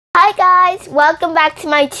Hi guys, welcome back to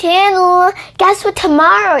my channel. Guess what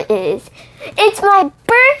tomorrow is? It's my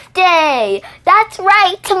birthday. That's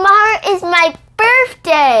right, tomorrow is my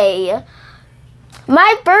birthday.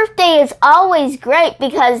 My birthday is always great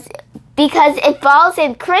because it falls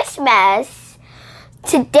in Christmas.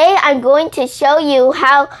 Today I'm going to show you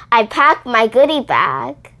how I pack my goodie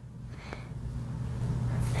bag.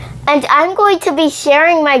 And I'm going to be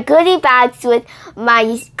sharing my goodie bags with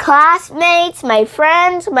my classmates, my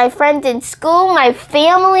friends in school, my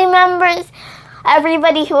family members,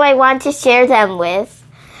 everybody who I want to share them with.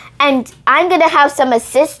 And I'm going to have some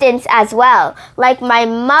assistants as well, like my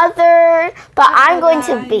mother, but I'm going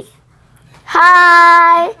to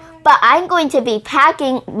be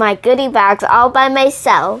packing my goodie bags all by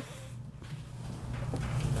myself.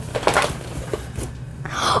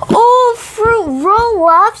 Oh, fruit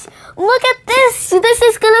roll-ups! Look at this! This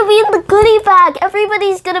is gonna be in the goodie bag.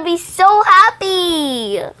 Everybody's gonna be so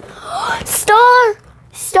happy. Star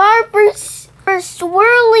for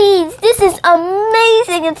swirlies. This is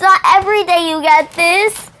amazing. It's not every day you get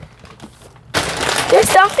this. There's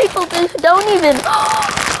some people who don't even.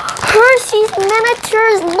 Hershey's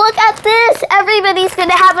miniatures. Look at this. Everybody's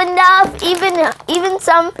gonna have enough.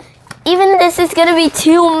 Even this is gonna be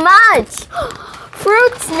too much.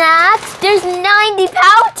 Fruit snacks, there's 90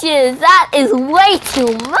 pouches. That is way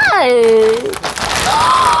too much.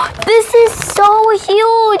 This is so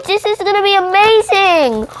huge. This is going to be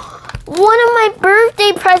amazing. One of my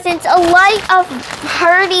birthday presents, a light of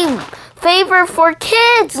hearty favor for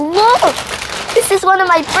kids. Look, this is one of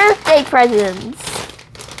my birthday presents.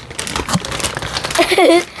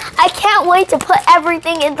 I can't wait to put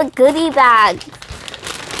everything in the goodie bag.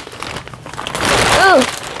 Ooh.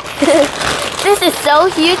 This is so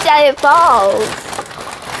huge that it falls.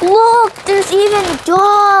 Look, there's even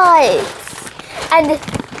dots. And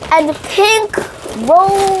pink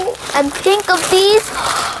roll and pink of these.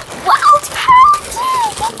 Wow, it's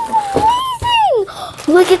pouches! This is amazing!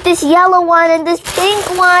 Look at this yellow one and this pink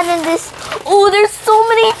one and this. Oh, there's so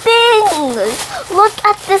many things. Look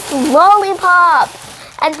at this lollipop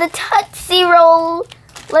and the Tootsie Roll,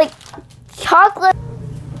 like chocolate.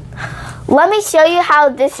 Let me show you how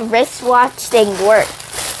this wristwatch thing works.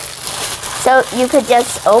 So you could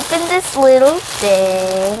just open this little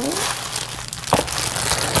thing,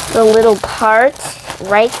 the little part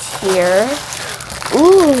right here.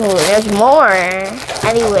 Ooh, there's more.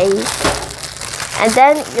 Anyways, and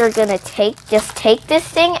then you're gonna just take this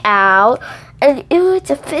thing out, and ooh,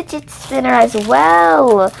 it's a fidget spinner as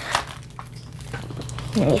well.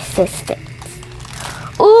 My assistant.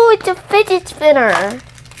 Ooh, it's a fidget spinner.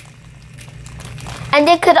 And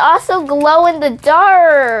it could also glow in the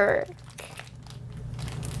dark.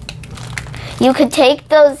 You could take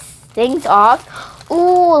those things off.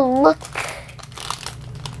 Ooh, look.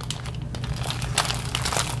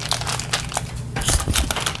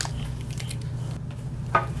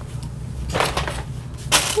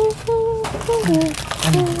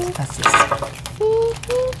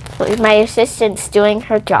 My assistant's doing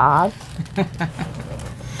her job.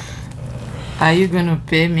 Are you gonna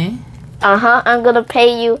pay me? I'm gonna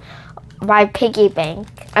pay you my piggy bank.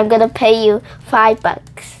 I'm gonna pay you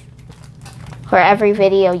 $5 for every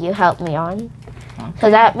video you help me on. Okay.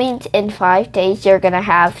 So that means in 5 days you're gonna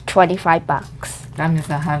have $25. That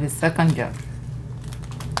means I have a second job.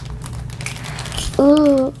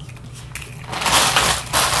 Ooh.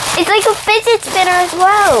 It's like a fidget spinner as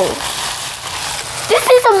well. This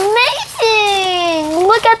is amazing!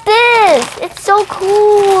 Look at this! It's so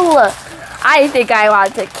cool! I think I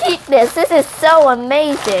want to keep this. This is so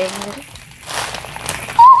amazing.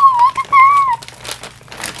 Oh, look at that!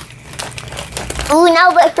 Ooh, now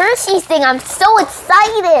the Hershey's thing. I'm so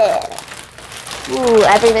excited. Ooh,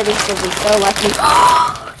 everybody's gonna be so lucky.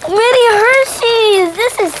 Mini Hershey's!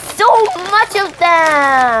 This is so much of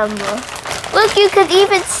them. Look, you could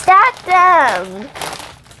even stack them.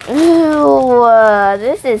 Ooh,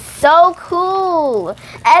 this is so cool.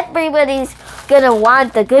 Everybody's gonna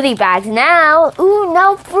want the goodie bags now. Ooh,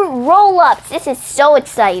 no fruit roll-ups. This is so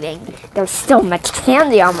exciting. There's so much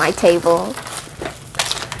candy on my table.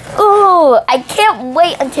 Ooh, I can't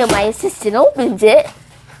wait until my assistant opens it.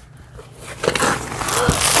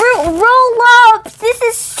 Fruit roll-ups. This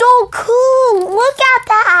is so cool. Look at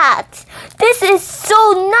that. This is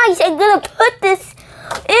so nice. I'm gonna put this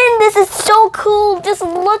in. This is so cool. Just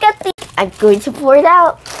look at the. I'm going to pour it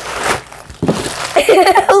out.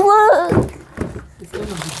 Look. It's going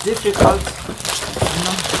to be difficult,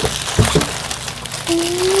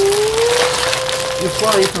 you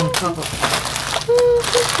pour it on top of it.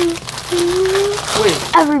 Wait.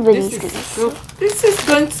 Everybody's this is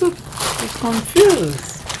going to be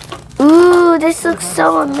confused. this looks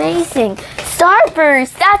so amazing.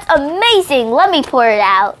 Starburst, that's amazing. Let me pour it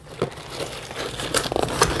out.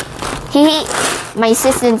 My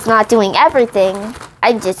assistant's not doing everything.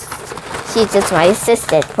 She's just my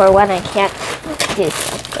assistant for when I can't do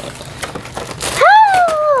something.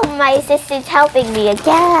 Oh, my assistant's helping me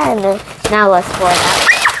again. Now let's pour it out.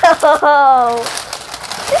 Oh,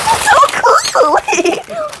 this is so cool.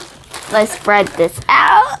 Let's spread this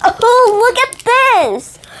out. Oh, look at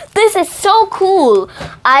this. This is so cool.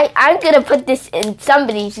 I'm going to put this in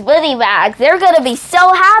somebody's goodie bag. They're going to be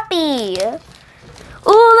so happy.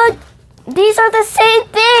 Oh, look. These are the same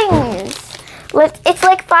things. It's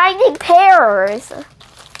like finding pears.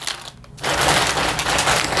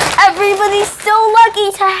 Everybody's so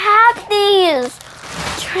lucky to have these.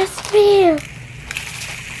 Trust me.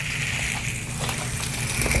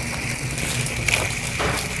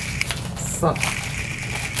 So.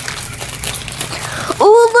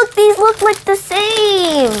 Oh, look, these look like the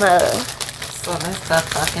same. So let's start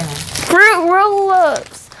packing it. Fruit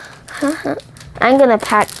roll-ups. I'm gonna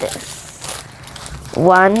pack this.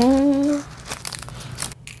 One.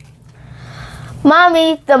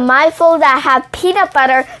 Mommy, the mindful that have peanut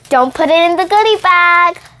butter, don't put it in the goodie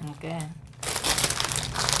bag. Okay.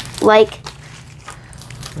 Like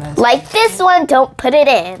this one, don't put it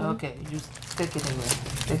in. Okay, just take it away.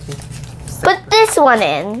 Take it. Put this one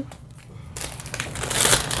in.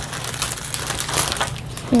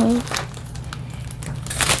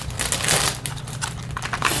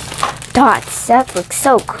 Dots, that looks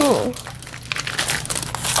so cool.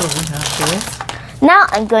 So we have this. Now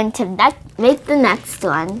I'm going to make the next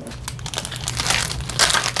one.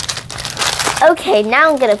 Okay, now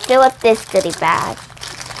I'm going to fill up this goodie bag.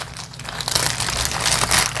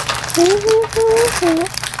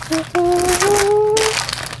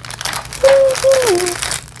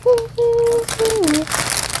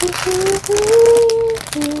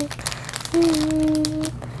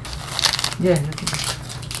 Yeah, look at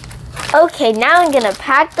it. Okay, now I'm going to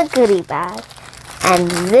pack the goodie bag.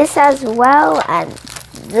 And this as well, and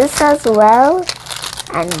this as well,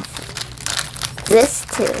 and this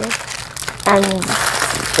too. And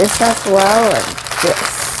this as well, and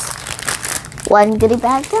this. One goodie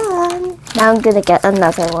bag done. Now I'm going to get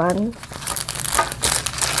another one.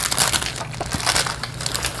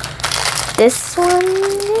 This one in,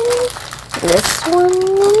 this one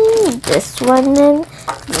in, this one in,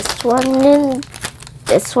 this one in,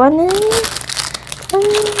 this one in, and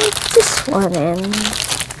this one in.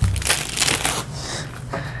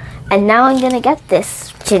 And now I'm going to get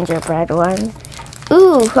this gingerbread one.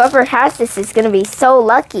 Ooh, whoever has this is going to be so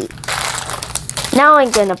lucky. Now I'm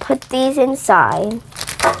going to put these inside.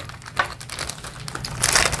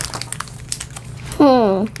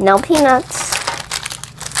 No peanuts.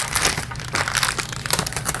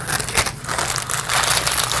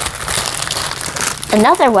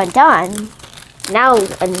 Another one done. Now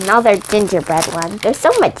another gingerbread one. There's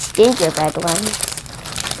so much gingerbread ones.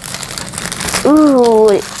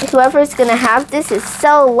 Ooh, whoever's gonna have this is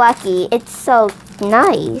so lucky. It's so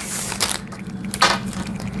nice.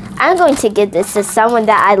 I'm going to give this to someone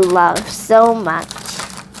that I love so much.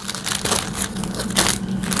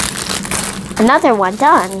 Another one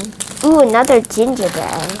done. Ooh, another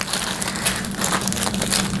gingerbread.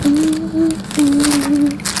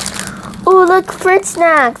 Ooh, look, fruit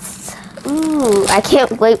snacks. Ooh, I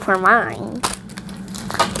can't wait for mine.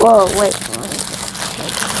 Whoa, wait. Let me just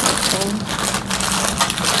take something.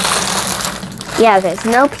 Yeah, there's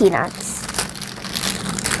no peanuts.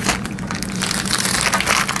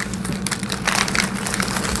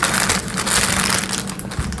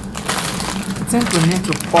 I think we need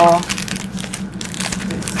to pour.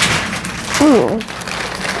 Ooh.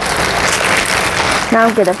 Now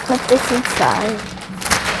I'm gonna put this inside.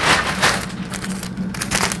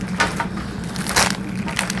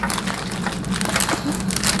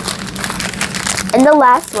 And the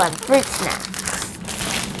last one, fruit snacks.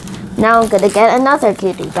 Now I'm gonna get another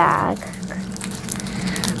goodie bag.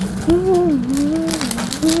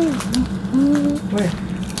 Wait.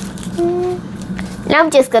 Now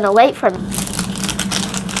I'm just gonna wait for them.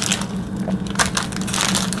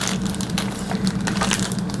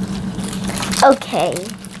 Okay,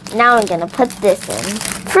 now I'm gonna put this in.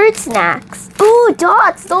 Fruit snacks. Ooh,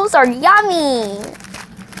 dots, those are yummy.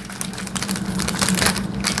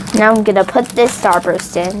 Now I'm gonna put this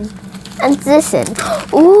Starburst in. And this in.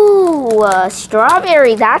 Ooh,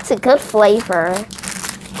 strawberry, that's a good flavor.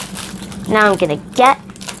 Now I'm gonna get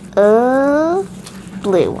a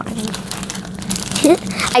blue one.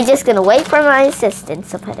 I'm just gonna wait for my assistant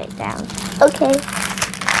to put it down. Okay.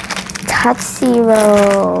 Touch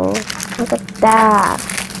Zero. Look at that.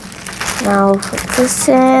 Now put this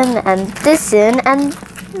in, and this in, and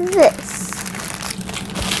this.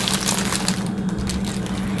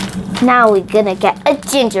 Now we're gonna get a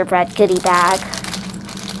gingerbread goodie bag.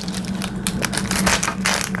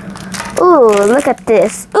 Ooh, look at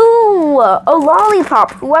this. Ooh, a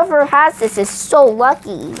lollipop. Whoever has this is so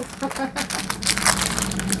lucky.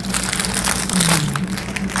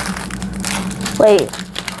 Wait.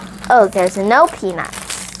 Oh, there's no peanuts.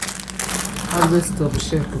 I'll just double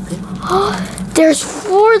check, okay? There's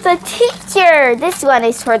for the teacher. This one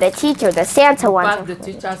is for the teacher. The Santa one. But the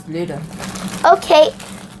teachers later. Okay.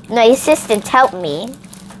 My assistant helped me.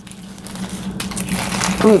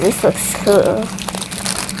 Ooh, this looks cool.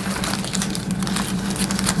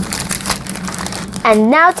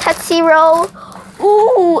 And now Tootsie Roll.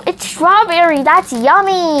 Ooh, it's strawberry. That's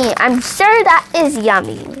yummy. I'm sure that is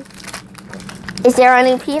yummy. Is there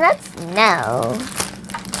any peanuts? No.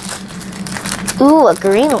 Ooh, a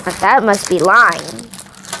green one. That must be lime.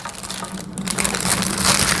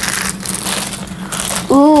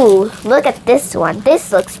 Ooh, look at this one.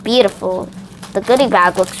 This looks beautiful. The goodie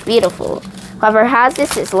bag looks beautiful. Whoever has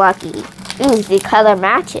this is lucky. Ooh, the color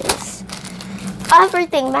matches.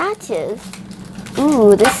 Everything matches.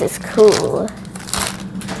 Ooh, this is cool.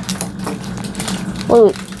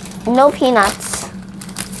 Ooh, no peanuts.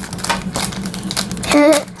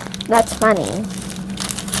 That's funny.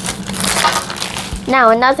 Now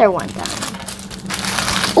another one done.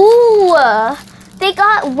 Ooh! They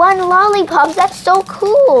got one lollipop. That's so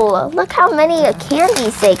cool. Look how many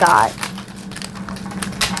candies they got.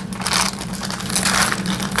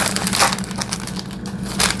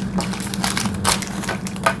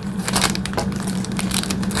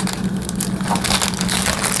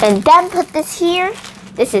 And then put this here.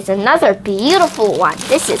 This is another beautiful one.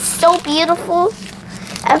 This is so beautiful.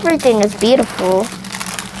 Everything is beautiful.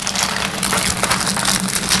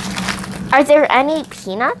 Are there any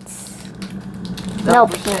peanuts? No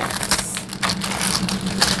peanuts.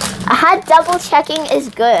 Double checking is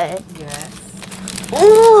good. Yes.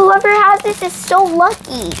 Ooh, whoever has this is so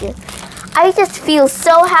lucky. I just feel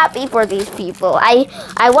so happy for these people. I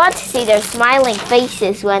want to see their smiling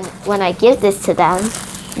faces when I give this to them.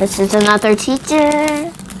 This is another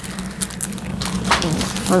teacher.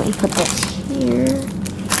 Let me put this here.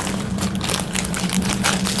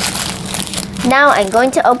 Now I'm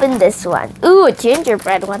going to open this one. Ooh, a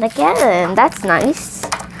gingerbread one again. That's nice.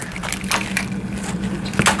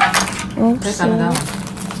 Take another one.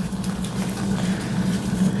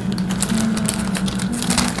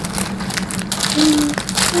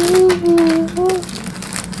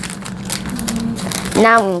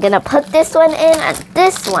 Now I'm gonna put this one in and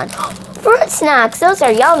this one. Fruit snacks, those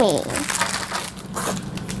are yummy.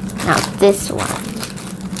 Now this one.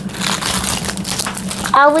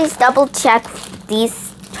 Always double check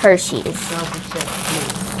these Hershey's. Double check,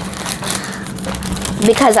 please.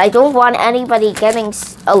 Because I don't want anybody getting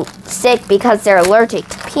sick because they're allergic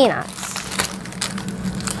to peanuts.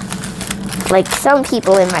 Like some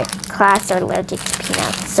people in my class are allergic to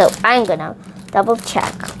peanuts. So I'm gonna double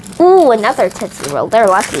check. Ooh, another Tootsie Roll. They're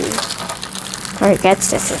lucky. Whoever gets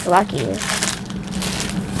this is lucky.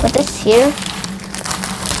 Put this here.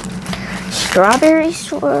 Strawberry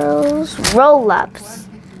swirls, roll-ups.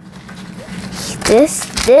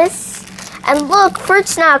 This, and look, fruit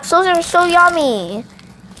snacks. Those are so yummy.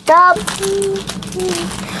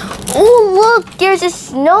 Ooh, look, there's a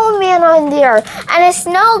snowman on there, and a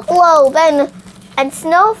snow globe, and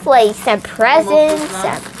snowflakes, and presents,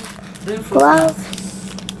 and gloves.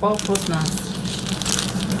 All fruit snacks.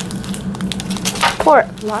 Pour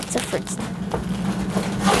lots of fruit snacks.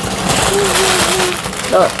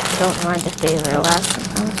 Oh, don't mind if they were last.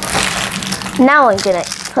 Now I'm gonna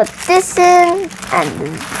put this in,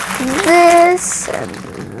 and this, and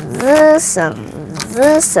this, and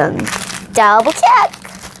this, and double check.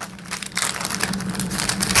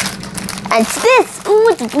 And this, ooh,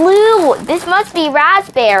 it's blue. This must be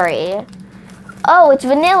raspberry. Oh, it's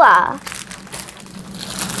vanilla.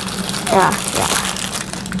 Yeah.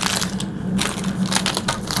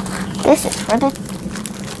 This is for the,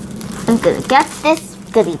 I'm gonna get this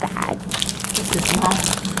goodie bag. This is small.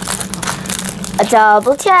 A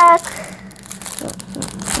double check.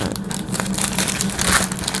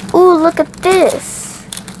 Ooh, look at this.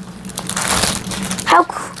 How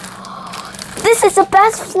cool. This is the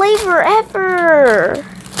best flavor ever.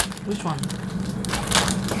 Which one?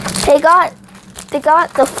 They got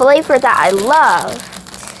the flavor that I love.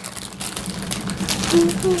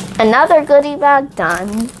 Another goodie bag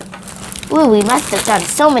done. Ooh, we must have done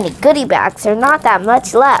so many goodie bags. There's not that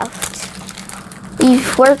much left.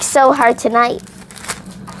 We've worked so hard tonight.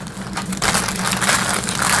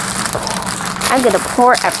 I'm gonna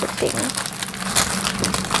pour everything.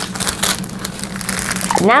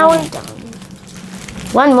 Now I'm done.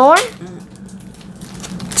 One more?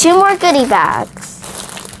 2 more goodie bags.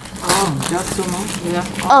 Oh, just 2 more? Yeah.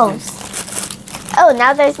 Oh. Oh,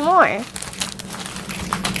 now there's more.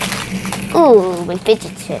 Ooh, my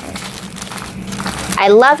fidget spinner. I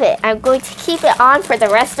love it. I'm going to keep it on for the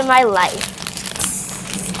rest of my life.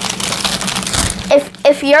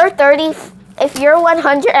 If you're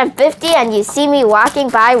 150 and you see me walking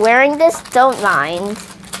by wearing this, don't mind.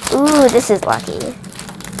 Ooh, this is lucky.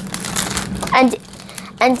 And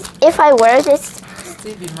if I wear this,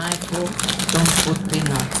 still be mindful. Don't put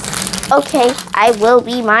peanuts. Okay, I will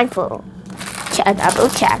be mindful. Double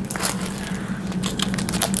check.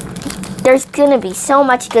 There's gonna be so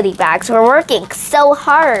much goodie bags. We're working so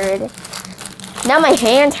hard. Now my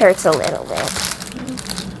hand hurts a little bit.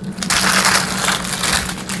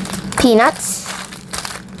 Peanuts.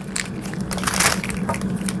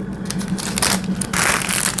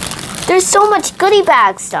 There's so much goodie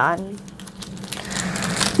bags done.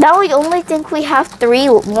 Now we only think we have 3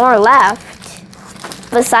 more left,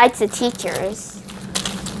 besides the teachers.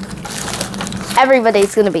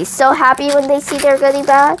 Everybody's gonna be so happy when they see their goodie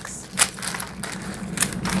bags.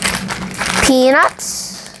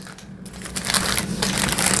 Peanuts.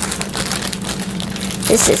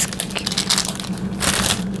 This is,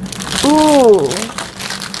 ooh.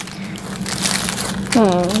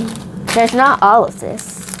 There's not all of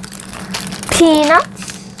this. Peanuts.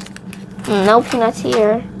 No peanuts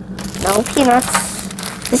here. No peanuts.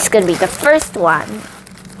 This is gonna be the first one.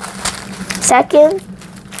 Second,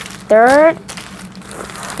 third,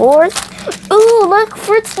 fourth. Ooh, look,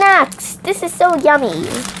 fruit snacks. This is so yummy.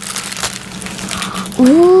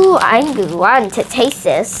 Ooh, I want to taste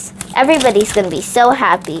this. Everybody's gonna be so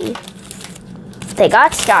happy. They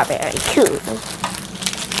got strawberry. Cool.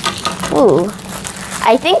 Ooh,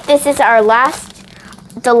 I think this is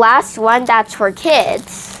the last one that's for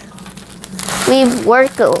kids. We've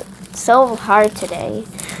worked so hard today.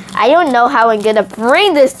 I don't know how I'm gonna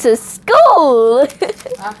bring this to school.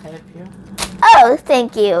 I'll help you. Oh,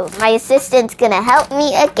 thank you. My assistant's gonna help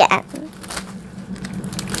me again.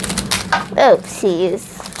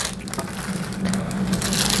 Oopsies.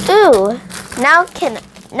 Ooh, now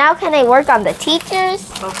can I work on the teachers?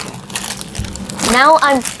 Okay. Now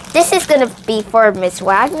this is gonna be for Miss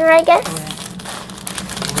Wagner, I guess.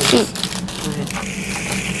 She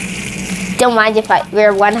don't mind if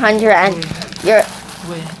we're 100 and you're.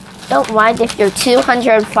 Don't mind if you're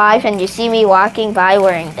 205 and you see me walking by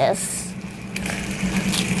wearing this.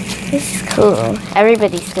 This is cool.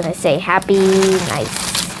 Everybody's gonna say happy, nice.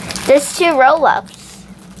 There's 2 roll-ups.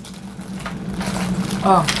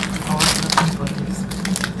 Oh, I was looking for this.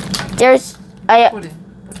 There's Put it.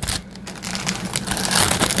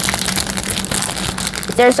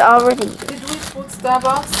 there's already. Did we put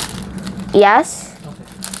Starbucks? Yes. Okay.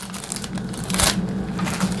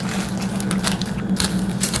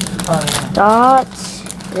 Oh, yeah. Dots.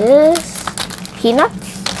 This. Peanuts?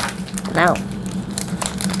 No.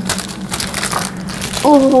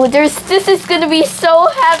 Ooh, this is gonna be so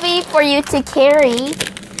heavy for you to carry.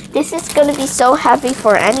 This is gonna be so heavy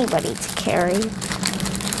for anybody to carry.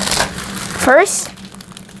 First,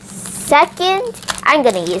 second, I'm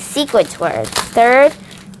gonna use sequence words. Third,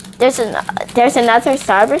 there's another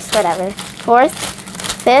Starburst, whatever. Fourth,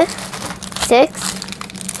 fifth,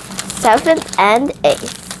 sixth, seventh, and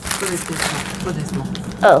eighth. Put this one.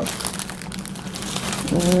 Oh.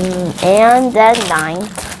 And then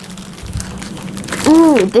 9th.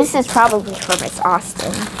 Ooh, this is probably for Miss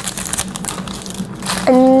Austin.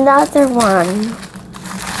 Another one.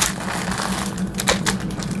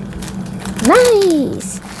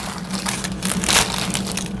 Nice.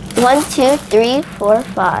 1, 2, 3, 4,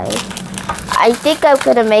 5. I think I'm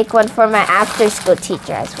gonna make one for my after-school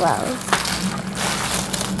teacher as well.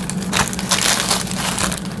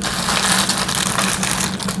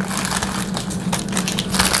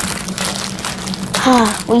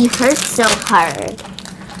 We worked so hard.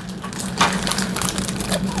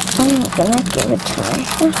 I'm gonna give it to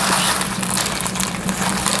her.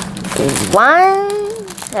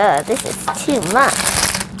 1. This is too much.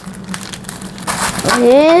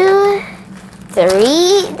 2,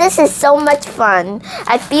 3. This is so much fun.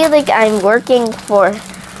 I feel like I'm working for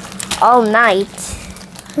all night.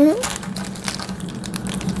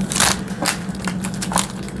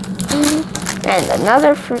 And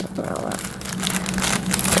another fruit roll-up.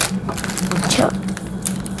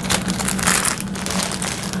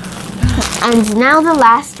 And now the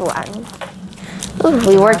last one. Ooh,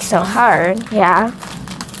 we worked so hard. Yeah.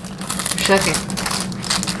 Check it.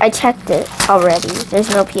 I checked it already. There's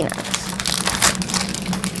no peanuts.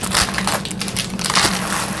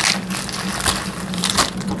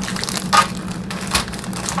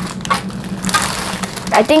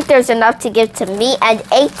 I think there's enough to give to me and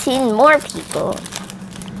 18 more people.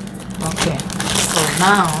 Okay. So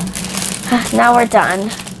now. Now we're done.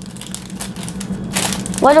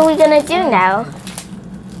 What are we gonna do now?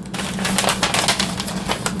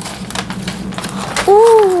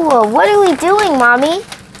 Ooh, what are we doing, Mommy?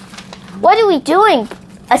 What are we doing,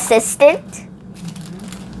 assistant?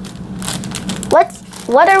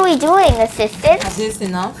 What are we doing, assistant? Is this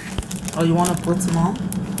enough? Or you want to put more?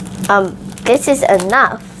 This is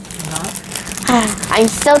enough. Enough? I'm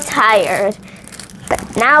so tired.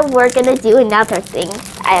 But now we're gonna do another thing.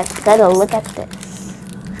 I gotta look at this.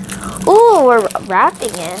 Ooh, we're wrapping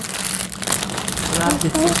it. Wrap the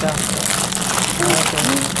tip out.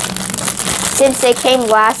 Since they came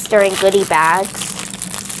last during goodie bags.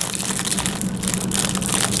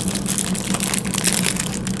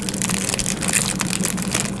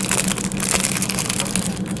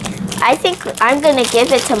 I think I'm gonna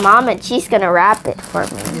give it to Mom and she's gonna wrap it for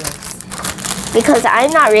me. Yes. Because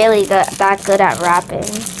I'm not really that good at wrapping.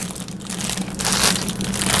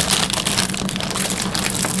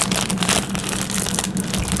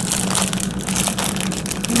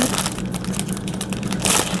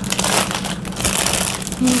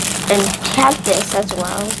 And have this as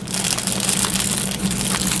well.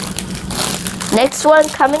 Next one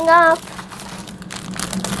coming up.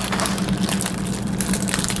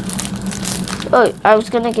 Oh, I was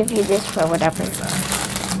gonna give you this for whatever.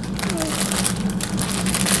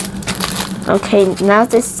 Okay, now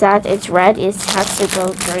this that it's red, it has to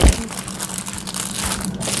go green.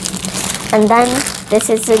 And then this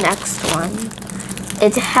is the next one.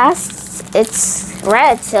 It's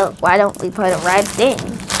red, so why don't we put a red thing?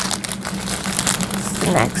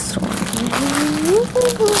 The next one.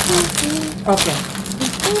 Okay.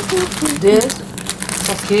 This,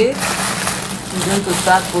 okay. You're going to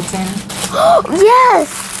start putting. Yes!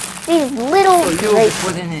 These little. So you'll be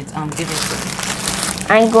putting it. Give it to me.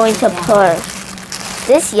 I'm going to put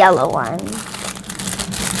this yellow one.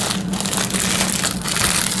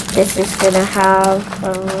 This is gonna have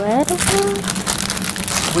a red one.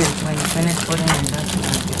 Wait, when you finish putting it, that's when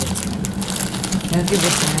you give it to me. You give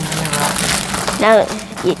it to me and you wrap it. Now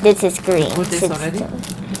this is green. Put this already?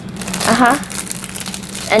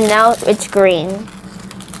 And now it's green.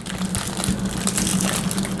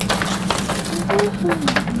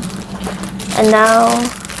 And now,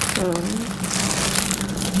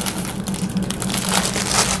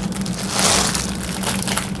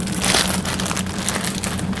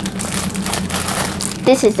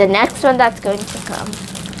 this is the next one that's going to come.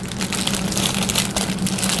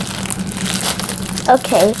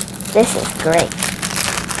 Okay, this is great.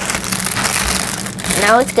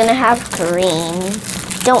 Now it's gonna have green.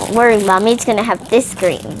 Don't worry, Mommy, it's gonna have this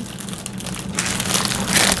green.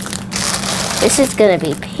 This is gonna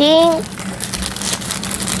be pink.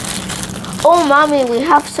 Oh, Mommy, we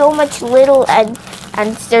have so much little and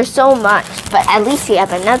there's so much, but at least we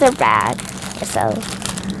have another bag. So,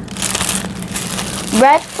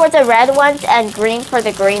 red for the red ones and green for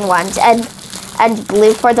the green ones and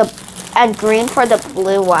blue for the green for the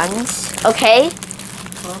blue ones. Okay?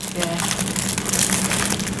 Okay.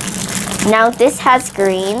 Now this has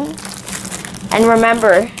green. And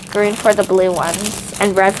remember, green for the blue ones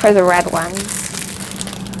and red for the red ones.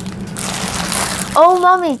 Oh,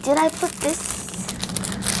 Mommy, did I put this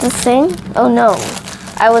thing? Oh no,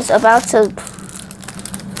 I was about to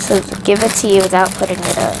give it to you without putting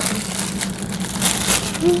it up.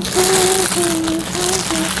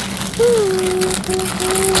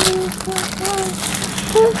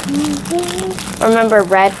 Remember,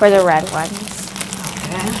 red for the red ones.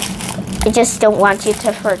 Okay. I just don't want you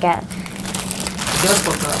to forget. Just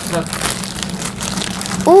forgot. Look.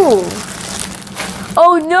 Ooh.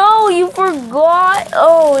 Oh no, you forgot.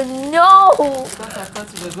 Oh no. Because I thought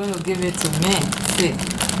you were going to give it to me. See.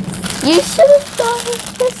 You should have done it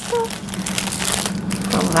this time.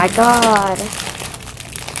 Oh my god.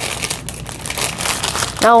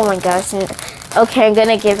 Oh my gosh. Okay, I'm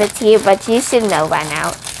gonna give it to you, but you should know by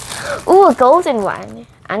now. Ooh, a golden one.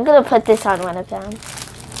 I'm gonna put this on one of them.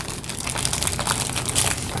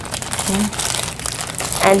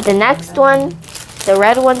 And the next one, the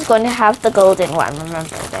red one's going to have the golden one.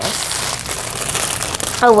 Remember this.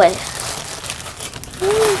 Oh, wait.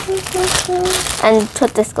 And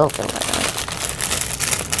put this golden one on.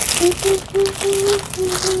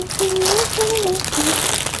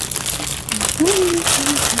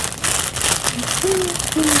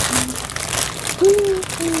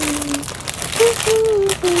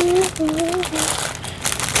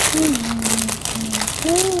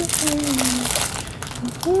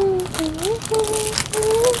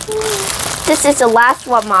 This is the last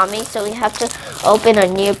one, Mommy, so we have to open a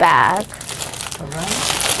new bag. Alright.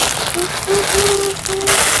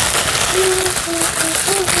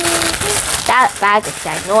 That bag is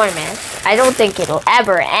ginormous. I don't think it'll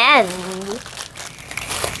ever end.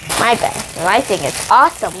 My bag. So I think it's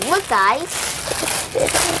awesome. Look, guys.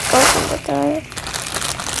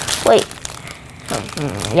 Wait.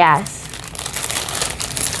 Yes.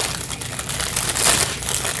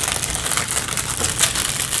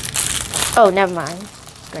 Oh, never mind.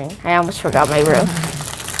 Green. I almost forgot my room.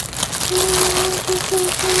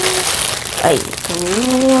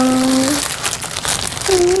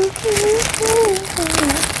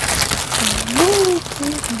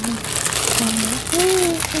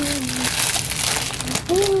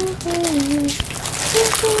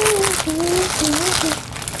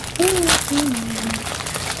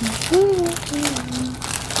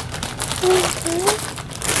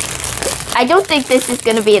 I don't think this is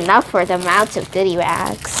going to be enough for the amount of goodie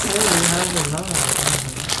bags.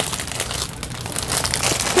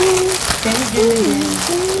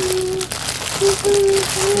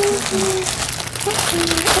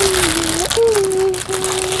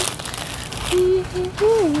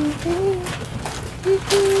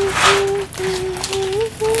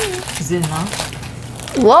 Is it enough?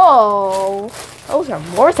 Whoa! Those are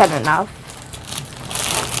more than enough.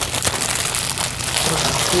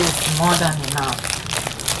 It's more than enough.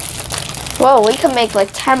 Whoa, we can make like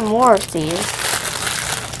 10 more of these.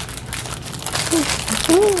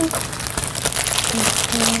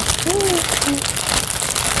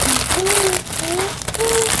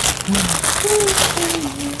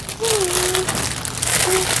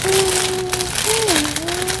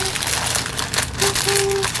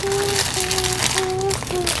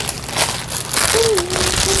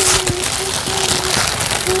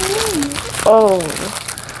 Oh,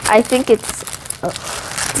 I think it's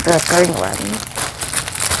the third one.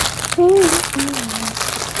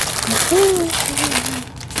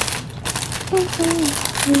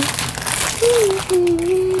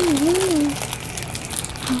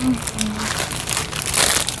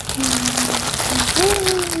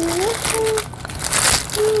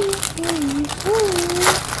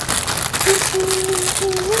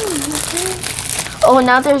 Oh,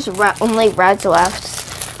 now there's only reds left.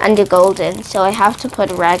 And the golden, so I have to put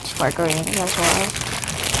red for green as well.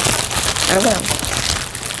 Okay.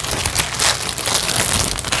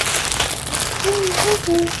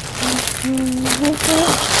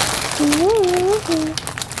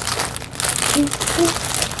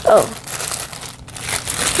 Oh.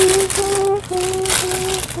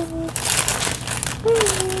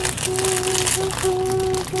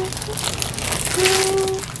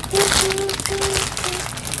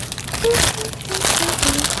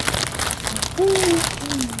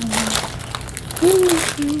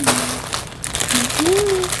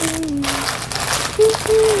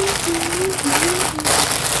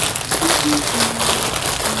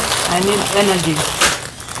 I need energy.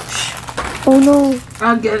 Oh no.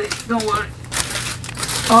 I'll get it. Don't worry.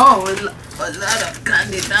 Oh, a lot of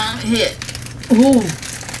candy down here. Ooh.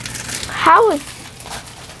 How is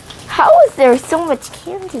there so much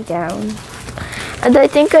candy down? And I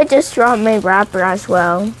think I just dropped my wrapper as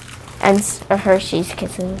well. And a Hershey's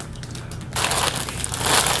Kisses.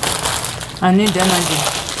 I need energy.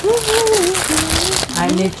 I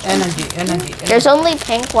need energy. There's only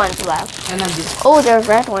pink ones left. Energy. Oh, there's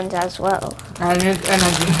red ones as well. I need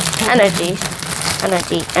energy. Energy.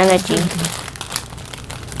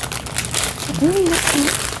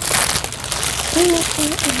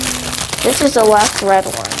 This is the last red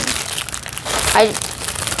one.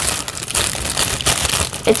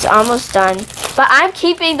 It's almost done. But I'm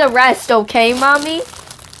keeping the rest, okay, Mommy?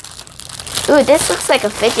 Ooh, this looks like a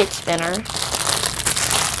fidget spinner.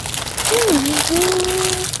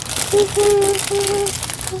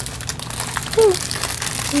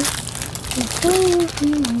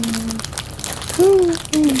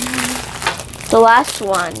 The last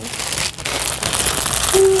one.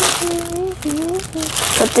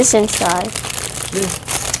 Put this inside. Yes.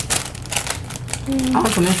 I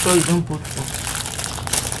want to make sure you don't put food.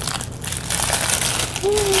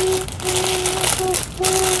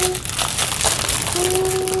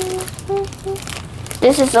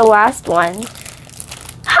 This is the last one.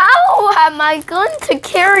 How am I going to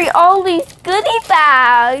carry all these goodie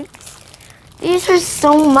bags? These are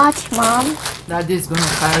so much, Mom. Daddy's gonna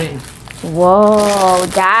carry it. Whoa,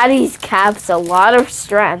 Daddy's caps a lot of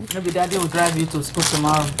strength. Maybe Daddy will drive you to school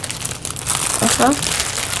tomorrow.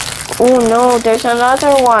 Oh no, there's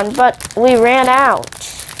another one, but we ran out.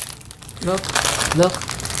 Look.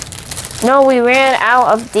 No, we ran out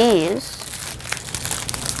of these.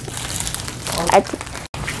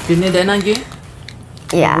 You need energy?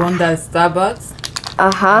 Yeah. You want that Starbucks?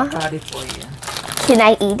 Uh-huh. I got it for you. Can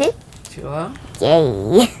I eat it? Sure.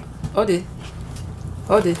 Yay. Hold it.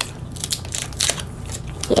 Hold it.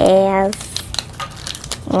 Yes.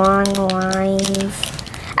 Long lines.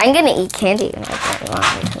 I'm gonna eat candy when I get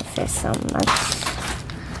long because there's so much.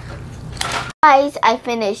 Guys, I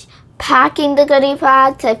finished packing the goodie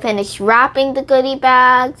bags. I finished wrapping the goodie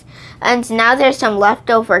bags. And now there's some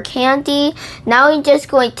leftover candy. Now we're just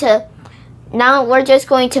going to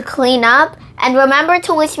clean up. And remember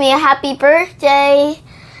to wish me a happy birthday.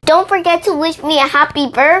 Don't forget to wish me a happy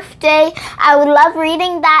birthday. I would love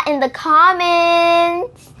reading that in the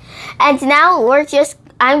comments. And now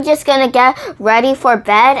I'm just gonna get ready for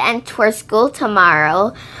bed and for school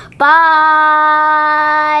tomorrow.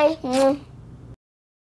 Bye.